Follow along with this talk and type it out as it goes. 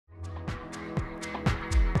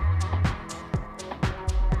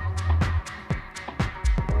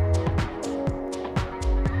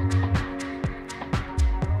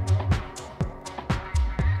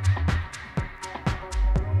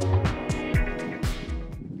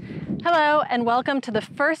Hello and welcome to the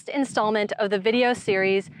first installment of the video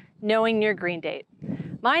series, Knowing Your Green Date.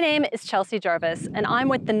 My name is Chelsea Jarvis and I'm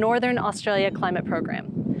with the Northern Australia Climate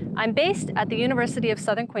Program. I'm based at the University of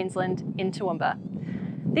Southern Queensland in Toowoomba.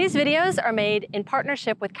 These videos are made in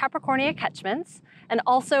partnership with Capricornia Catchments and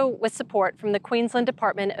also with support from the Queensland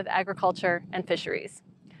Department of Agriculture and Fisheries.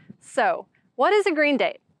 So, what is a green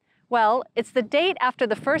date? Well, it's the date after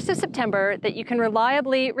the 1st of September that you can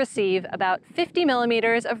reliably receive about 50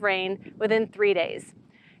 millimeters of rain within 3 days.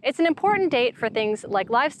 It's an important date for things like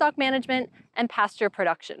livestock management and pasture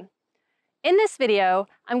production. In this video,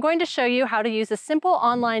 I'm going to show you how to use a simple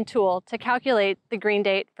online tool to calculate the green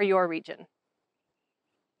date for your region.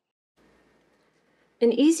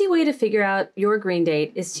 An easy way to figure out your green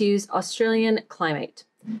date is to use Australian Climate.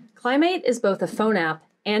 Climate is both a phone app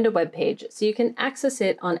and a web page, so you can access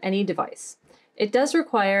it on any device. It does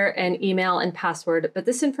require an email and password, but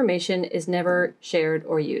this information is never shared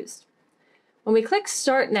or used. When we click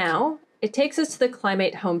Start Now, it takes us to the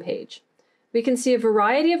Climate homepage. We can see a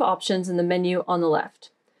variety of options in the menu on the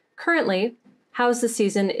left. Currently, How's the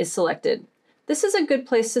Season is selected. This is a good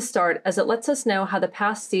place to start as it lets us know how the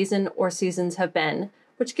past season or seasons have been,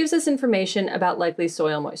 which gives us information about likely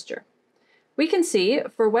soil moisture. We can see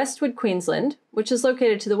for Westwood, Queensland, which is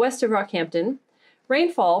located to the west of Rockhampton,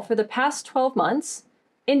 rainfall for the past 12 months,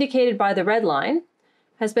 indicated by the red line,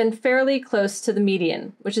 has been fairly close to the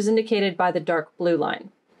median, which is indicated by the dark blue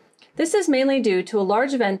line. This is mainly due to a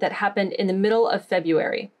large event that happened in the middle of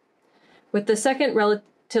February, with the second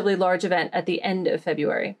relatively large event at the end of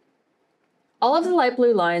February. All of the light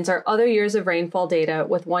blue lines are other years of rainfall data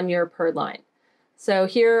with 1 year per line. So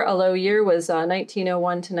here, a low year was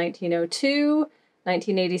 1901 to 1902,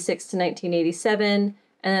 1986 to 1987,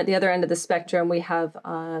 and at the other end of the spectrum, we have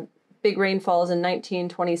big rainfalls in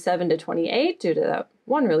 1927 to 28 due to that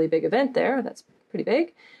one really big event there. That's pretty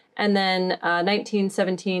big. And then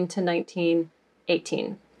 1917 to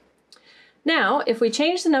 1918. Now, if we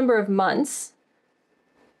change the number of months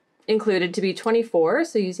included to be 24,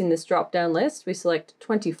 so using this drop-down list, we select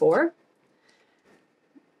 24.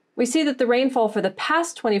 We see that the rainfall for the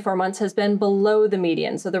past 24 months has been below the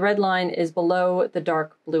median, so the red line is below the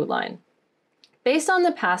dark blue line. Based on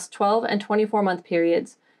the past 12 and 24-month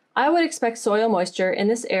periods, I would expect soil moisture in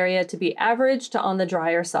this area to be average to on the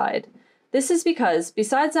drier side. This is because,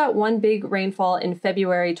 besides that one big rainfall in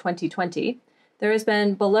February 2020, there has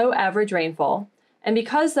been below average rainfall, and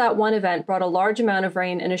because that one event brought a large amount of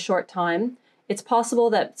rain in a short time, it's possible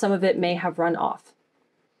that some of it may have run off.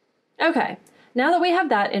 Okay. Now that we have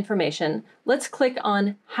that information, let's click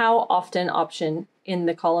on How Often option in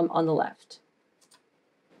the column on the left.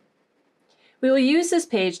 We will use this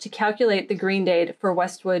page to calculate the green date for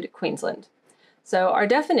Westwood, Queensland. So our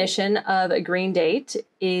definition of a green date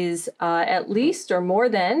is at least or more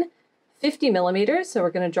than 50 millimeters. So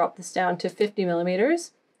we're going to drop this down to 50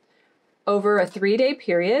 millimeters over a 3-day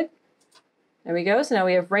period. There we go. So now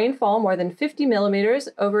we have rainfall more than 50 millimeters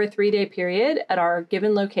over a 3-day period at our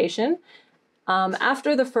given location.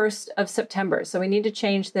 After the 1st of September. So we need to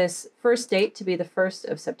change this first date to be the 1st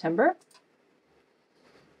of September.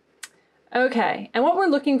 Okay, and what we're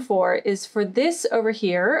looking for is for this over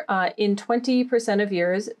here in 20% of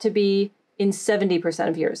years to be in 70%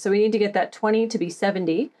 of years. So we need to get that 20 to be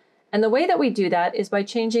 70. And the way that we do that is by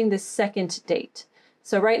changing the second date.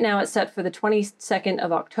 So right now it's set for the 22nd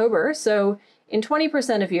of October. So in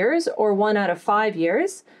 20% of years, or 1 out of 5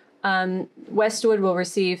 years, Westwood will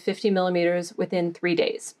receive 50 millimeters within 3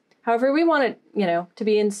 days. However, we want it, to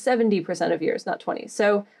be in 70% of years, not 20.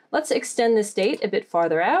 So let's extend this date a bit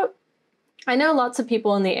farther out. I know lots of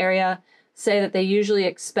people in the area say that they usually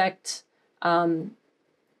expect to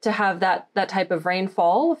have that type of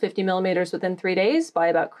rainfall, 50 millimeters within 3 days by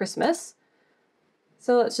about Christmas.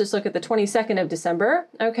 So let's just look at the 22nd of December.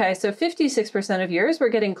 Okay, so 56% of years, we're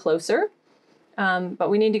getting closer,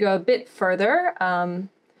 but we need to go a bit further.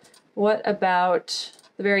 What about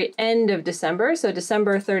the very end of December? So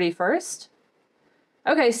December 31st.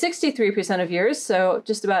 Okay, 63% of years, so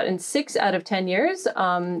just about in 6 out of 10 years,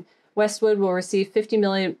 Westwood will receive 50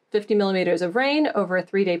 millimeters of rain over a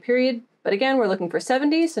 3-day period. But again, we're looking for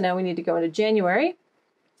 70, so now we need to go into January.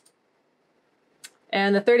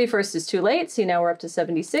 And the 31st is too late, so now we're up to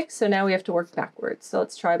 76, so now we have to work backwards. So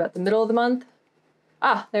let's try about the middle of the month.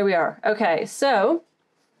 Ah, there we are. Okay, so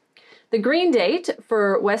the green date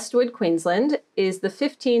for Westwood, Queensland is the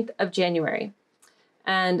 15th of January.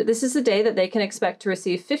 And this is the day that they can expect to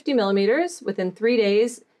receive 50 millimeters within 3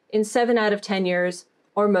 days in 7 out of 10 years,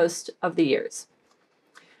 or most of the years.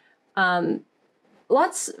 For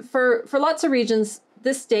lots of regions,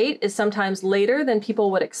 this date is sometimes later than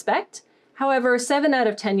people would expect. However, 7 out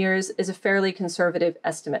of 10 years is a fairly conservative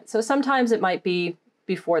estimate. So sometimes it might be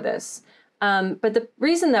before this. But the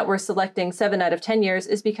reason that we're selecting 7 out of 10 years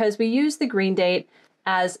is because we use the green date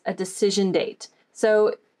as a decision date.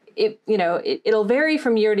 So it'll vary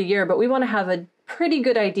from year to year, but we want to have a pretty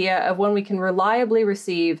good idea of when we can reliably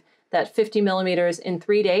receive that 50 millimeters in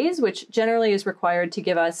 3 days, which generally is required to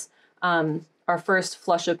give us our first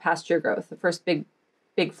flush of pasture growth, the first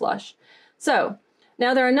big flush. So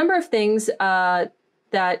now there are a number of things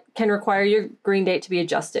that can require your green date to be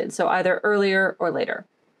adjusted, so either earlier or later.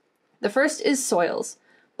 The first is soils.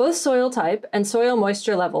 Both soil type and soil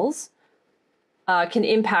moisture levels can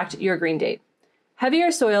impact your green date.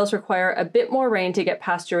 Heavier soils require a bit more rain to get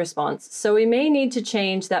pasture response, so we may need to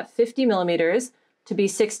change that 50 millimeters to be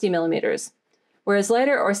 60 millimeters, whereas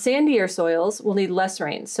lighter or sandier soils will need less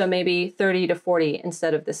rain, so maybe 30 to 40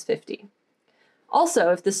 instead of this 50. Also,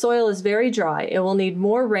 if the soil is very dry, it will need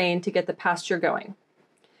more rain to get the pasture going.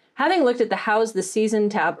 Having looked at the How's the Season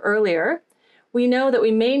tab earlier, we know that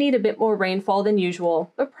we may need a bit more rainfall than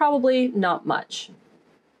usual, but probably not much.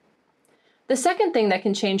 The second thing that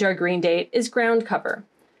can change our green date is ground cover.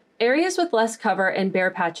 Areas with less cover and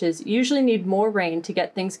bare patches usually need more rain to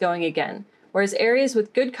get things going again, whereas areas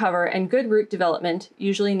with good cover and good root development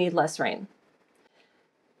usually need less rain.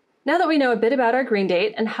 Now that we know a bit about our green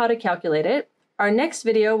date and how to calculate it, our next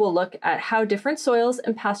video will look at how different soils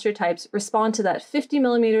and pasture types respond to that 50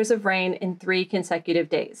 millimeters of rain in 3 consecutive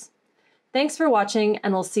days. Thanks for watching,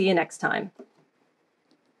 and we'll see you next time.